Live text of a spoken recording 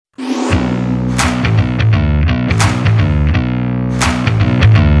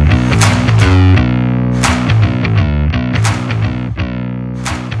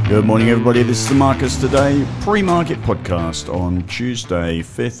Good morning, everybody. This is the Marcus Today pre-market podcast on Tuesday,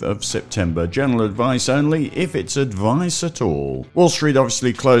 5th of September. General advice only, if it's advice at all. Wall Street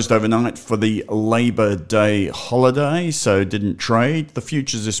obviously closed overnight for the Labor Day holiday, so didn't trade. The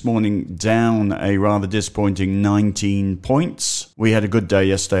futures this morning down a rather disappointing 19 points. We had a good day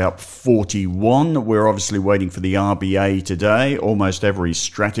yesterday, up 41. We're obviously waiting for the RBA today. Almost every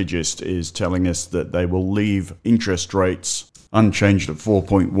strategist is telling us that they will leave interest rates unchanged at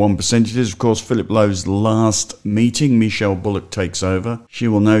 4.1%. It is, of course, Philip Lowe's last meeting. Michelle Bullock takes over. She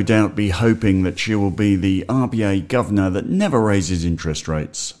will no doubt be hoping that she will be the RBA governor that never raises interest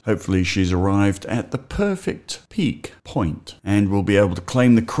rates. Hopefully she's arrived at the perfect peak point and will be able to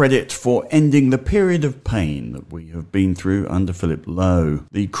claim the credit for ending the period of pain that we have been through under Philip Lowe.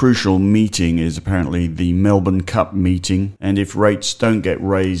 The crucial meeting is apparently the Melbourne Cup meeting, and if rates don't get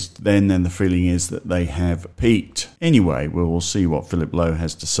raised then the feeling is that they have peaked. Anyway, we'll see what Philip Lowe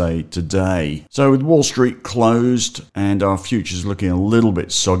has to say today. So with Wall Street closed and our futures looking a little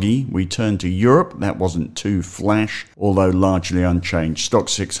bit soggy, we turn to Europe. That wasn't too flash, although largely unchanged. Stoxx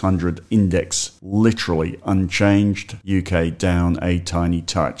 600 index literally unchanged. UK down a tiny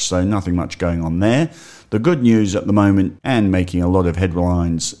touch, so nothing much going on there. The good news at the moment, and making a lot of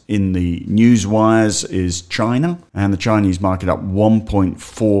headlines in the news wires, is China. And the Chinese market up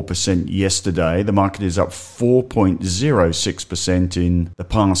 1.4% yesterday. The market is up 4.06% in the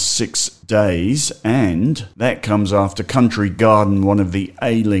past 6 days. And that comes after Country Garden, one of the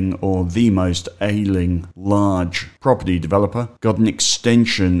ailing or the most ailing large property developer, got an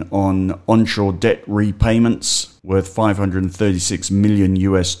extension on onshore debt repayments worth $536 million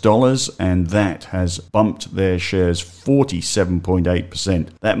US, and that has bumped their shares 47.8%.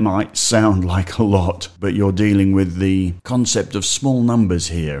 That might sound like a lot, but you're dealing with the concept of small numbers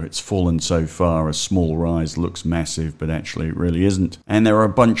here. It's fallen so far, a small rise looks massive, but actually it really isn't. And there are a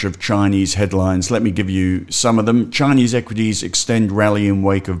bunch of Chinese headlines. Let me give you some of them. Chinese equities extend rally in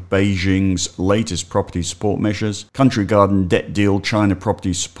wake of Beijing's latest property support measures. Country Garden debt deal, China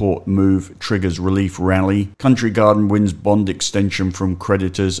property support move triggers relief rally. Country Garden wins bond extension from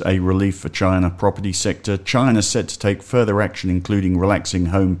creditors, a relief for China property sector. China set to take further action, including relaxing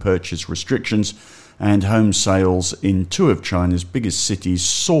home purchase restrictions, and home sales in 2 of China's biggest cities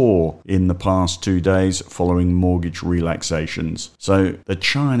soar in the past 2 days following mortgage relaxations. So the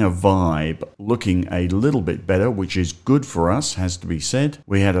China vibe looking a little bit better, which is good for us, has to be said.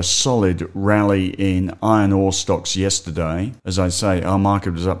 We had a solid rally in iron ore stocks yesterday. As I say, our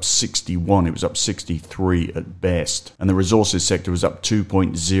market was up 61. It was up 63 at best. And the resources sector was up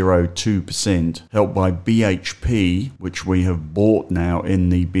 2.02%, helped by BHP, which we have bought now in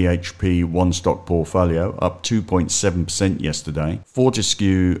the BHP one stock portfolio, up 2.7% yesterday.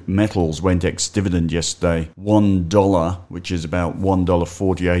 Fortescue Metals went ex-dividend yesterday. $1, which is about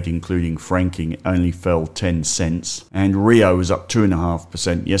 $1.48 including franking, only fell 10 cents. And Rio was up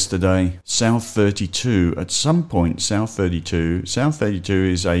 2.5% yesterday. South 32, at some point, South 32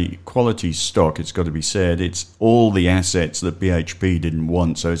 is a quality stock, it's got to be said. It's all the assets that BHP didn't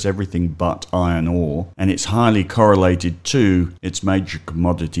want, so it's everything but iron ore. And it's highly correlated to its major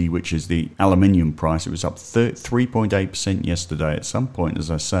commodity, which is the aluminium price. It was up 3.8% yesterday. At some point, as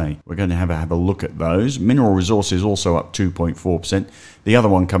I say, we're going to have a look at those. Mineral Resources also up 2.4%. The other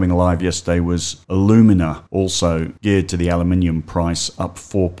one coming alive yesterday was Alumina, also geared to the aluminium price, up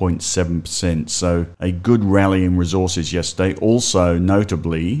 4.7%. So a good rally in resources yesterday. Also,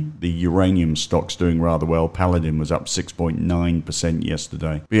 notably, the uranium stocks doing rather well. Paladin was up 6.9%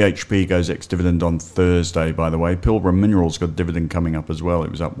 yesterday. BHP goes ex-dividend on Thursday, by the way. Pilbara Minerals got a dividend coming up as well.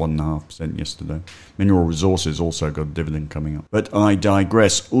 It was up 1.5% yesterday. Mineral Resources also got a dividend coming up. But I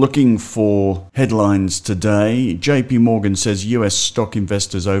digress. Looking for headlines today, JP Morgan says US stock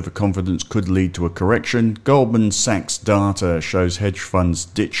investors' overconfidence could lead to a correction. Goldman Sachs data shows hedge funds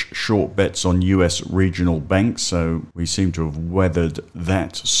ditch short bets on US regional banks, so we seem to have weathered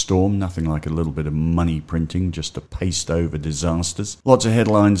that storm. Nothing like a little bit of money printing just to paste over disasters. Lots of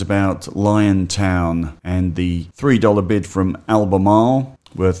headlines about Liontown and the $3 bid from Albemarle,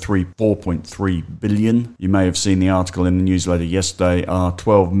 worth $4.3 billion. You may have seen the article in the newsletter yesterday. Our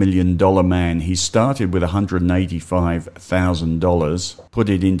 $12 million man, he started with $185,000, put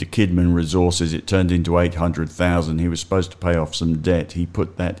it into Kidman Resources. It turned into $800,000. He was supposed to pay off some debt. He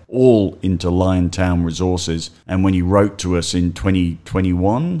put that all into Liontown Resources. And when he wrote to us in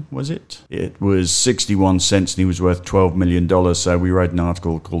 2021, was it? It was 61 cents and he was worth $12 million. So we wrote an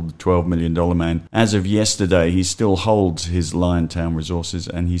article called The $12 Million Man. As of yesterday, he still holds his Liontown Resources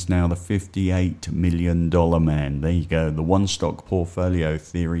prices, and he's now the $58 million man. There you go, the one-stock portfolio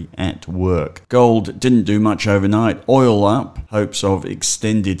theory at work. Gold didn't do much overnight. Oil up, hopes of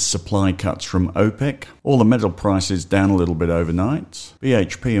extended supply cuts from OPEC. All the metal prices down a little bit overnight.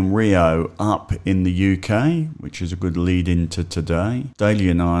 BHP and Rio up in the UK, which is a good lead into today. Daily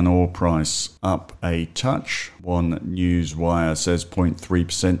and iron ore price up a touch. One news wire says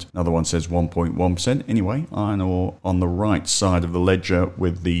 0.3%, another one says 1.1%. Anyway, iron ore on the right side of the ledger,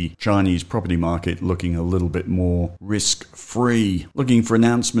 with the Chinese property market looking a little bit more risk-free. Looking for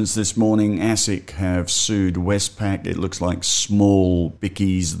announcements this morning. ASIC have sued Westpac. It looks like small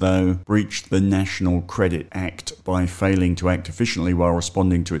bickies, though, breached the National Credit Act by failing to act efficiently while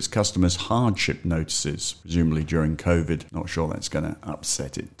responding to its customers' hardship notices, presumably during COVID. Not sure that's going to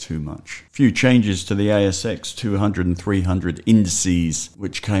upset it too much. A few changes to the ASX 200 and 300 indices,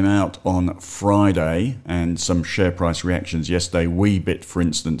 which came out on Friday, and some share price reactions yesterday. Weebit, for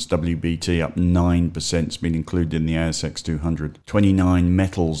instance, WBT up 9%, has been included in the ASX 200. 29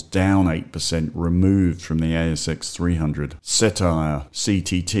 Metals down 8%, removed from the ASX 300. Cettire,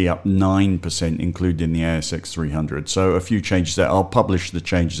 CTT up 9%, included in the ASX 300. So a few changes there. I'll publish the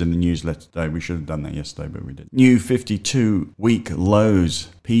changes in the newsletter today. We should have done that yesterday, but we didn't. New 52-week lows.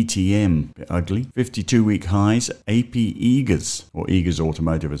 PTM, bit ugly. 52-week highs. AP Eagers, or Eagers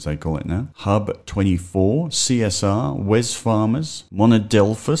Automotive as they call it now. Hub 24, CSR, Wesfarmers,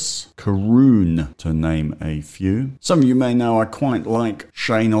 Monadelphous, Karoon, to name a few. Some of you may know I quite like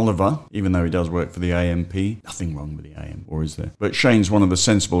Shane Oliver, even though he does work for the AMP. Nothing wrong with the AM, or is there? But Shane's one of the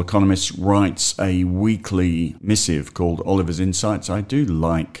sensible economists, writes a weekly missive called Oliver's Insights. I do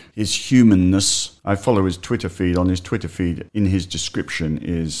like his humanness. I follow his Twitter feed. On his Twitter feed, in his description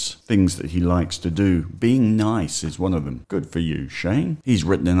is things that he likes to do. Being nice is one of them. Good for you, Shane. He's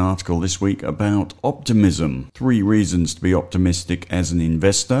written an article this week about optimism. 3 reasons to be optimistic as an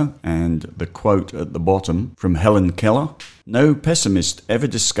investor. And the quote at the bottom from Helen Keller: "No pessimist ever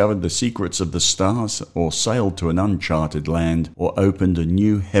discovered the secrets of the stars, or sailed to an uncharted land, or opened a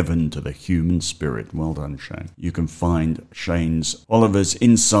new heaven to the human spirit." Well done, Shane. You can find Shane's Oliver's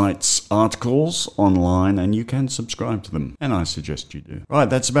Insights articles online, and you can subscribe to them, and I suggest you do. Right,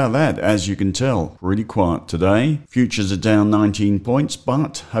 that's about that. As you can tell, pretty quiet today. Futures are down 19 points,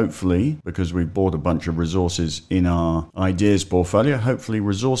 but hopefully, because we've bought a bunch of resources in our ideas portfolio, hopefully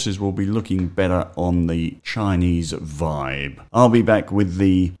resources will be looking better on the Chinese vibe. I'll be back with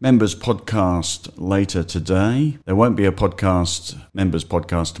the members podcast later today. There won't be a members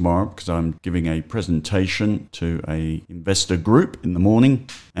podcast tomorrow, because I'm giving a presentation to a investor group in the morning,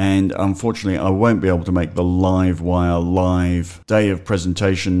 and unfortunately I won't be able to make the Livewire live day of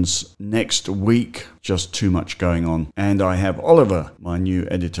presentations next week. Just too much going on. And I have Oliver, my new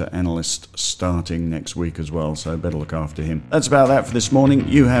editor analyst, starting next week as well, so better look after him. That's about that for this morning.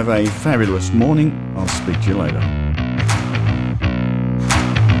 You have a fabulous morning. I'll speak to you later.